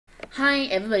Hi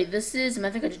everybody, this is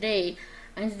Mythica. Today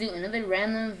I'm going to do another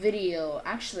random video.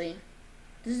 Actually,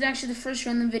 this is actually the first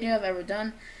random video I've ever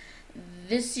done.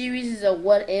 This series is a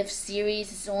what if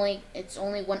series. It's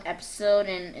only one episode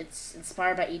and it's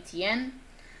inspired by ETN.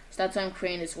 So that's why I'm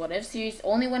creating this what if series.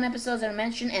 Only one episode as I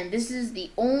mentioned, and this is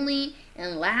the only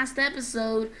and last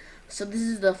episode. So this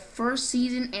is the first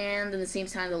season and at the same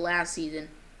time the last season.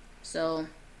 So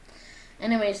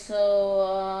anyway,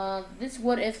 this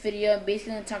what if video, I'm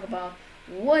basically going to talk about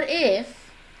what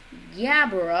if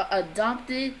Gabara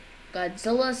adopted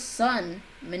Godzilla's son,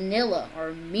 Minilla,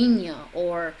 or Minya,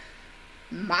 or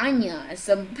Manya, as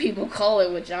some people call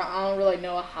it, which I don't really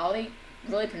know how they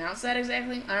really pronounce that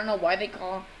exactly. I don't know why they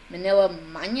call Minilla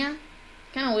Manya.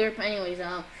 Kind of weird, but anyways,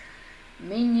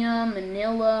 Minya,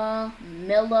 Minilla,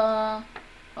 Milla,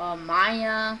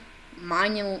 Maya,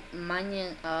 Manya,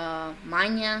 Manya.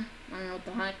 I don't know what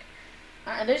the heck.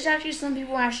 There's actually some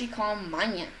people who actually call him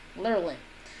Manya, literally.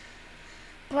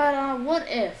 But what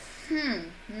if?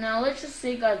 Now let's just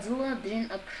say Godzilla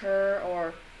didn't occur,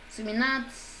 or excuse me, not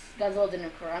Godzilla didn't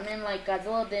occur. I mean, like,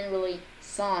 Godzilla didn't really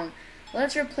spawn.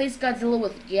 Let's replace Godzilla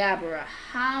with Gabara.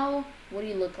 How would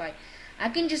he look like? I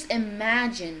can just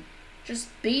imagine, just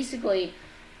basically,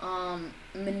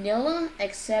 Minilla,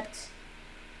 except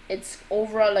it's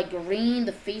overall like green.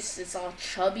 The face is all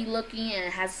chubby looking, and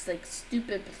it has like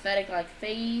stupid, pathetic like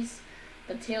face.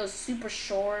 The tail is super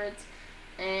short,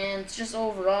 and just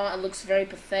overall it looks very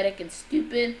pathetic and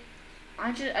stupid.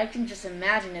 I can just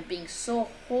imagine it being so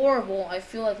horrible. I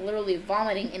feel like literally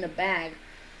vomiting in a bag.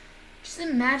 Just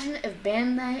imagine if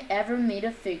Bandai ever made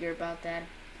a figure about that.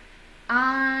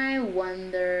 I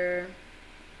wonder.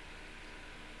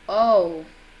 Oh,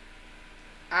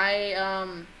 I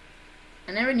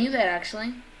never knew that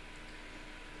actually.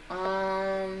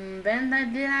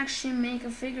 Bandai did actually make a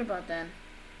figure about that.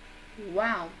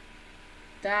 Wow.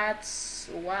 That's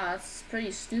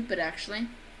pretty stupid actually.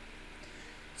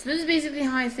 So this is basically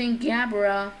how I think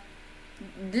Gabara.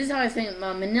 This is how I think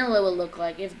Minilla would look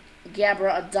like if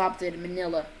Gabara adopted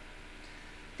Minilla.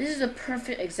 This is a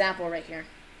perfect example right here.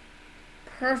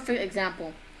 Perfect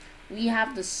example. We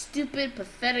have the stupid,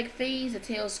 pathetic face. The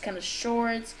tail is kind of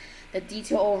short. The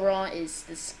detail overall is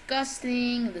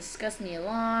disgusting me a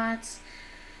lot,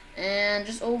 and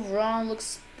just overall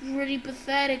looks pretty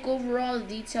pathetic. Overall, the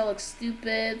detail looks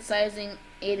stupid. Sizing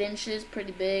 8 inches,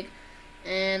 pretty big,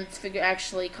 and this figure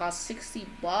actually costs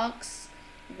 $60,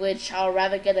 which I'll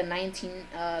rather get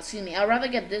I'll rather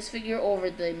get this figure over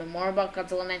the Memorial Box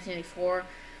Godzilla 1984.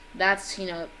 That's,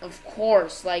 of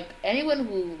course, like, anyone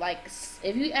who, like,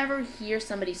 if you ever hear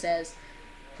somebody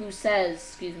who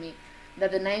says,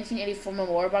 that the 1984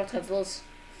 Memorial Box Godzilla's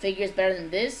figure is better than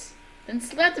this, then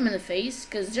slap them in the face,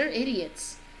 because they're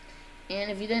idiots. And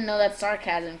if you didn't know, that's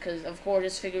sarcasm, because, of course,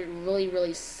 this figure really,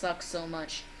 really sucks so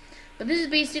much. But this is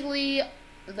basically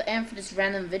the end for this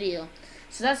random video.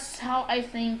 So that's how I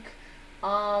think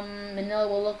Minilla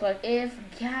will look like if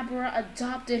Gabara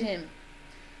adopted him.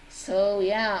 So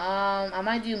yeah, I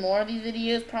might do more of these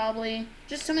videos probably.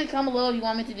 Just tell me comment below if you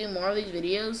want me to do more of these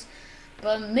videos.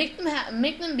 But make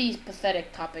them be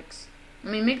pathetic topics. I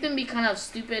mean, make them be kind of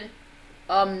stupid,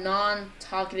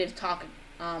 non-talkative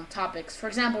topics. For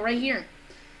example, right here,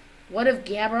 what if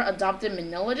Gabara adopted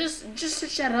Minilla? Just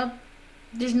search that up.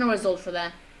 There's no result for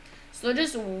that. So they're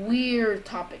just weird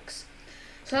topics.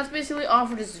 So that's basically all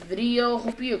for this video.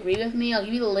 Hope you agree with me. I'll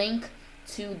give you the link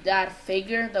to that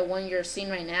figure, the one you're seeing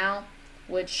right now,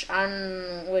 which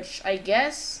I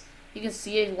guess you can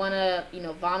see if you wanna,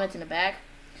 vomit in the back.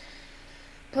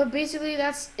 But basically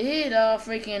that's it.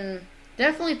 Freaking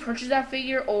definitely purchase that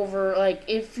figure over, like,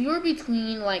 if you're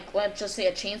between, like, let's just say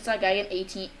a Chainsaw Gigan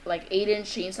 8-inch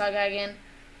Chainsaw Gigan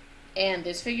and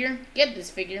this figure, get this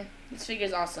figure. This figure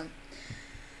is awesome.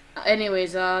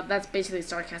 Anyways, that's basically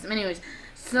sarcasm. Anyways,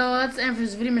 so that's the end for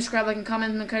this video. Subscribe, like, and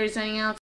comment, and signing out.